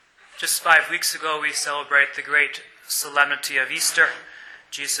Just 5 weeks ago, we celebrate the great solemnity of Easter,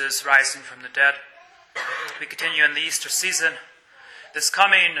 Jesus rising from the dead. We continue in the Easter season. This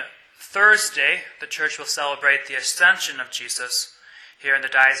coming Thursday, the church will celebrate the Ascension of Jesus. Here in the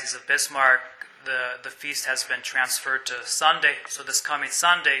Diocese of Bismarck, the feast has been transferred to Sunday. So this coming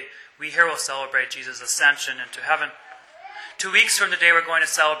Sunday, we here will celebrate Jesus' ascension into heaven. 2 weeks from today, we're going to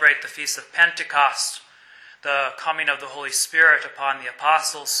celebrate the Feast of Pentecost, the coming of the Holy Spirit upon the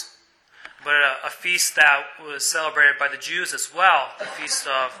apostles. But a feast that was celebrated by the Jews as well, the Feast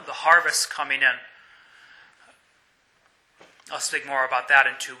of the Harvest coming in. I'll speak more about that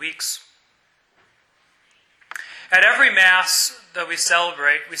in 2 weeks. At every Mass that we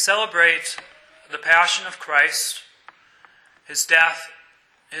celebrate the Passion of Christ, His death,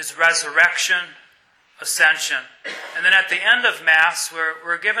 His resurrection, ascension. And then at the end of Mass,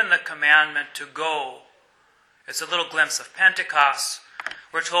 we're given the commandment to go. It's a little glimpse of Pentecost.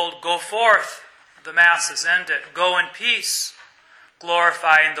 We're told, go forth, the Mass is ended. Go in peace,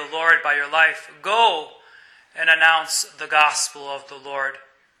 glorifying the Lord by your life. Go and announce the gospel of the Lord.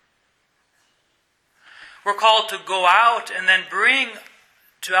 We're called to go out and then bring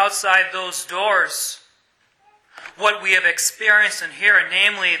to outside those doors what we have experienced in here,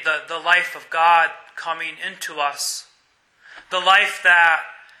 namely the life of God coming into us. The life that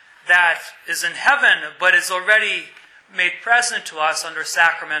is in heaven, but is already made present to us under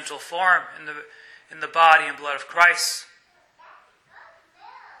sacramental form in the body and blood of Christ.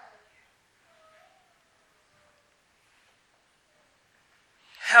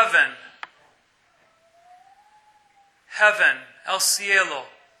 Heaven, el cielo,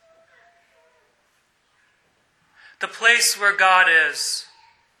 the place where God is,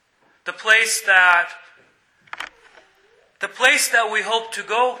 the place that we hope to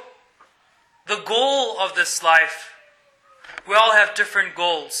go, the goal of this life. We all have different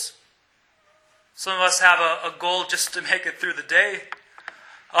goals. Some of us have a goal just to make it through the day.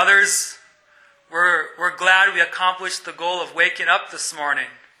 Others, we're glad we accomplished the goal of waking up this morning.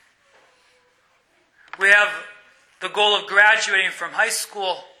 We have the goal of graduating from high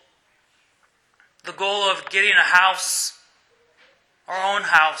school, the goal of getting a house, our own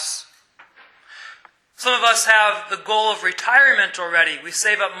house. Some of us have the goal of retirement already. We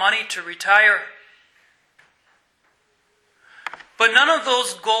save up money to retire. But none of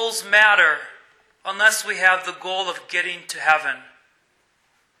those goals matter unless we have the goal of getting to heaven.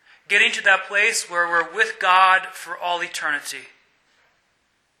 Getting to that place where we're with God for all eternity.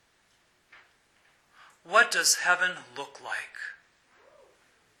 What does heaven look like?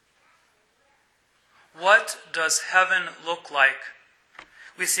 What does heaven look like?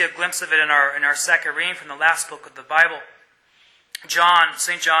 We see a glimpse of it in our second reading from the last book of the Bible.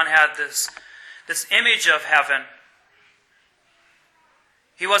 St. John had this image of heaven.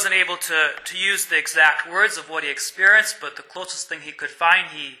 He wasn't able to use the exact words of what he experienced, but the closest thing he could find,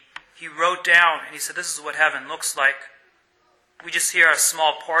 he wrote down, and he said, this is what heaven looks like. We just hear a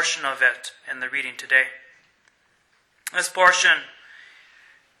small portion of it in the reading today. This portion,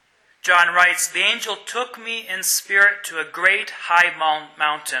 John writes, the angel took me in spirit to a great high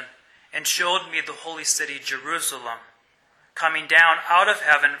mountain and showed me the holy city Jerusalem, coming down out of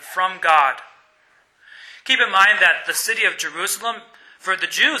heaven from God. Keep in mind that the city of Jerusalem, for the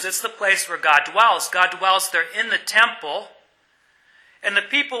Jews, it's the place where God dwells. God dwells there in the temple. And the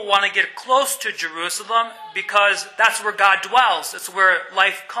people want to get close to Jerusalem because that's where God dwells. It's where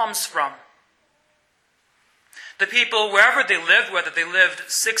life comes from. The people, wherever they lived, whether they lived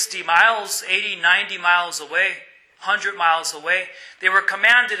 60 miles, 80, 90 miles away, 100 miles away, they were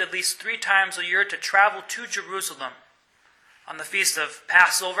commanded at least 3 times a year to travel to Jerusalem on the feast of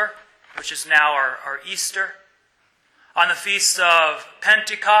Passover, which is now our Easter, on the feast of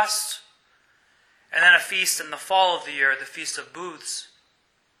Pentecost, and then a feast in the fall of the year, the Feast of Booths.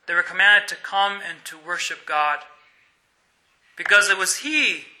 They were commanded to come and to worship God because it was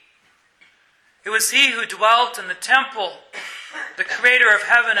He who dwelt in the temple, the creator of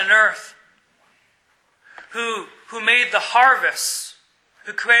heaven and earth, who made the harvest,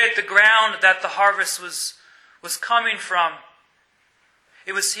 who created the ground that the harvest was coming from.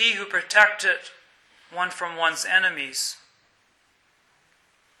 It was He who protected one from one's enemies.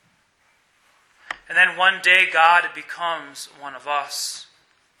 And then one day God becomes one of us.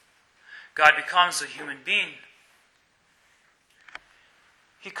 God becomes a human being.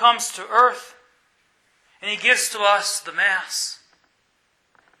 He comes to earth and He gives to us the Mass.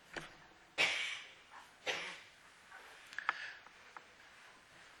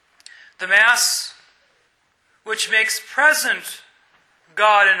 The Mass which makes present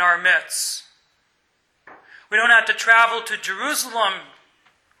God in our midst. We don't have to travel to Jerusalem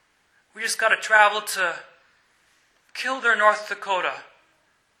We just got to travel to Kilder, North Dakota,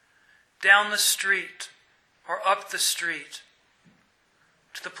 down the street or up the street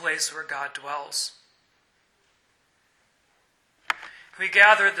to the place where God dwells. We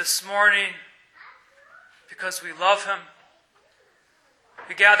gather this morning because we love Him.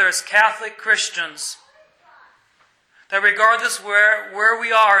 We gather as Catholic Christians that regardless where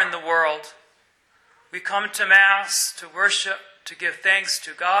we are in the world, we come to Mass to worship, to give thanks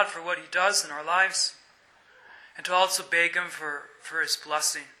to God for what He does in our lives, and to also beg Him for His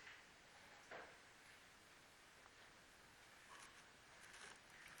blessing.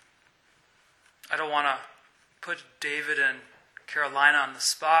 I don't want to put David and Carolina on the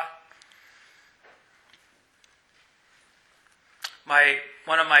spot.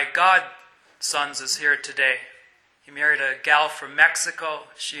 One of my godsons is here today. He married a gal from Mexico.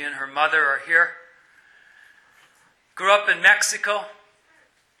 She and her mother are here. Grew up in Mexico.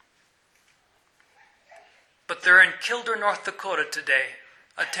 But they're in Kilder, North Dakota today,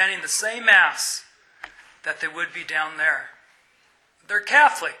 attending the same Mass that they would be down there. They're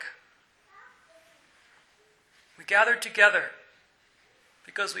Catholic. We gathered together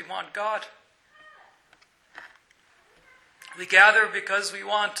because we want God. We gather because we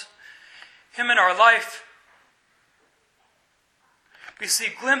want Him in our life. We see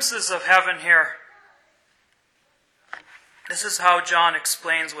glimpses of heaven here. This is how John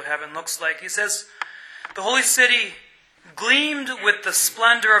explains what heaven looks like. He says, the holy city gleamed with the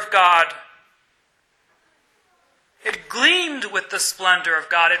splendor of God. It gleamed with the splendor of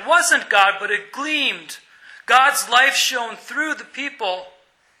God. It wasn't God, but it gleamed. God's life shone through the people,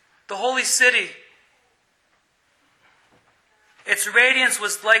 the holy city. Its radiance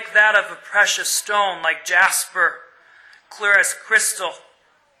was like that of a precious stone, like jasper, clear as crystal.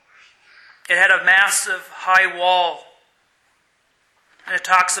 It had a massive high wall. And it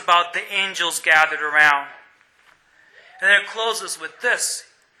talks about the angels gathered around. And then it closes with this.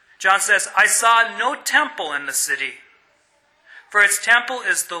 John says, I saw no temple in the city, for its temple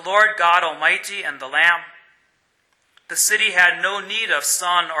is the Lord God Almighty and the Lamb. The city had no need of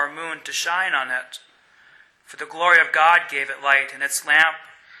sun or moon to shine on it, for the glory of God gave it light, and its lamp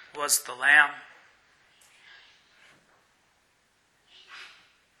was the Lamb.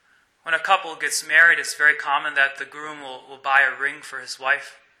 When a couple gets married, it's very common that the groom will buy a ring for his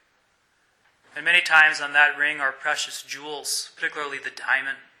wife. And many times on that ring are precious jewels, particularly the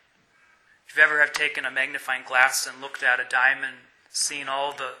diamond. If you ever have taken a magnifying glass and looked at a diamond, seen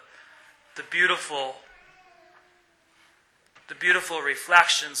all the beautiful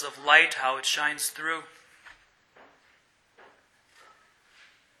reflections of light, how it shines through.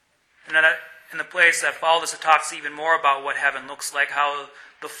 And then in the place that follows, it talks even more about what heaven looks like, how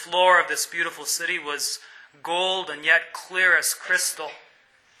the floor of this beautiful city was gold and yet clear as crystal.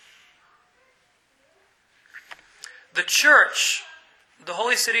 The church, the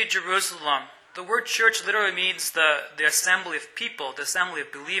holy city of Jerusalem, the word church literally means the assembly of people, the assembly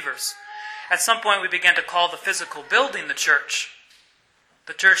of believers. At some point we began to call the physical building the church.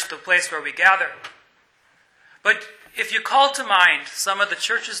 The church, the place where we gather. But if you call to mind some of the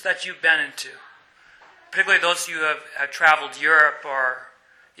churches that you've been into, particularly those who have traveled Europe or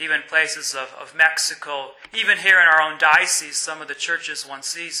even places of Mexico, even here in our own diocese, some of the churches one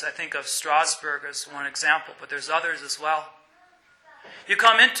sees, I think of Strasbourg as one example, but there's others as well. You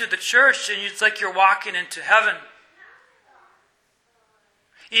come into the church and it's like you're walking into heaven.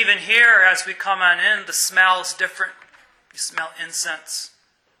 Even here, as we come on in, the smell is different. You smell incense.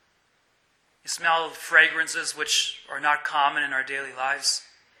 You smell fragrances which are not common in our daily lives.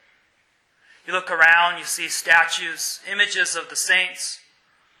 You look around, you see statues, images of the saints.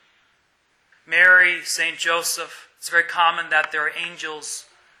 Mary, St. Joseph. It's very common that there are angels,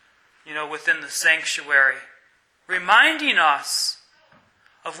 within the sanctuary, reminding us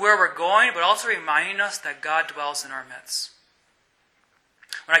of where we're going, but also reminding us that God dwells in our midst.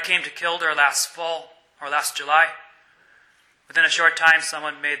 When I came to Kilder last July, within a short time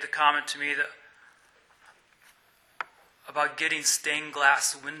someone made the comment to me about getting stained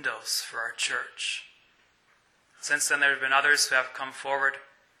glass windows for our church. Since then there have been others who have come forward.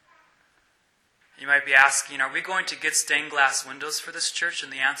 You might be asking, are we going to get stained glass windows for this church?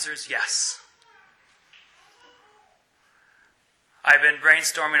 And the answer is yes. I've been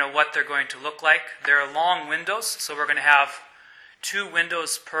brainstorming on what they're going to look like. They're long windows, so we're going to have 2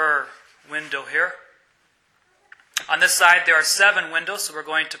 windows per window here. On this side there are 7 windows, so we're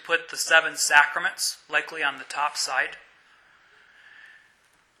going to put the 7 sacraments, likely on the top side.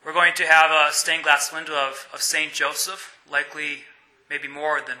 We're going to have a stained glass window of St. Joseph, likely maybe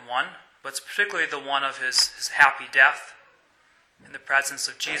more than one, but it's particularly the one of his happy death. in the presence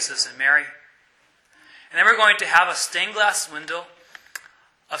of Jesus and Mary. And then we're going to have a stained glass window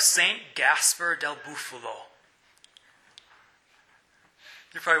of St. Gaspar del Bufalo.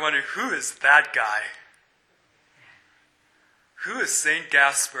 You're probably wondering, who is that guy? Who is St.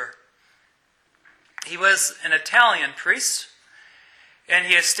 Gaspar? He was an Italian priest, and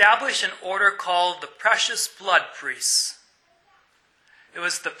he established an order called the Precious Blood Priests. It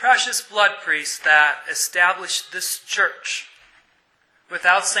was the Precious Blood Priests that established this church.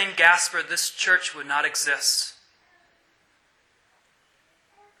 Without St. Gaspar, this church would not exist.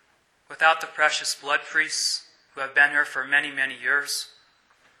 Without the Precious Blood Priests, who have been here for many, many years,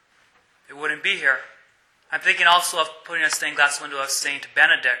 it wouldn't be here. I'm thinking also of putting a stained glass window of St.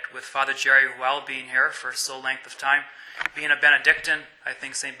 Benedict, with Father Jerry Well being here for so length of time. Being a Benedictine, I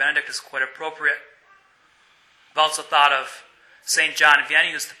think St. Benedict is quite appropriate. I've also thought of St. John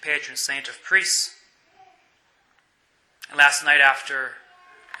Vianney, who's the patron saint of priests. And last night after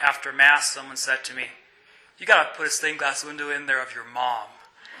Mass, someone said to me, "You got to put a stained glass window in there of your mom."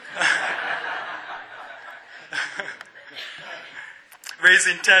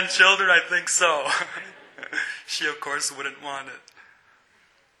 Raising 10 children, I think so. She, of course, wouldn't want it.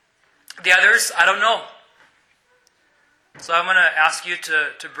 The others, I don't know. So I'm going to ask you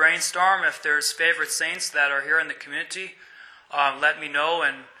to brainstorm. If there's favorite saints that are here in the community, let me know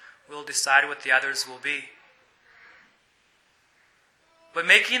and we'll decide what the others will be. But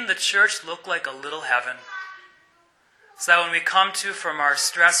making the church look like a little heaven, so that when we come to from our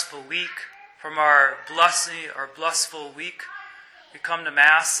stressful week, from our blissful week, we come to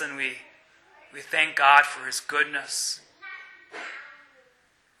Mass and we thank God for His goodness.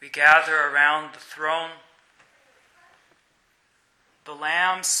 We gather around the throne, the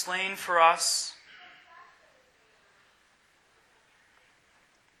Lamb slain for us.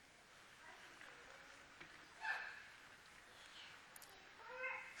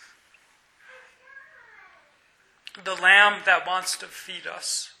 The Lamb that wants to feed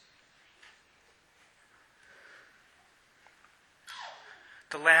us.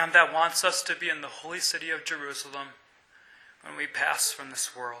 The Lamb that wants us to be in the holy city of Jerusalem when we pass from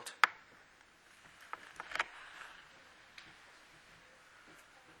this world.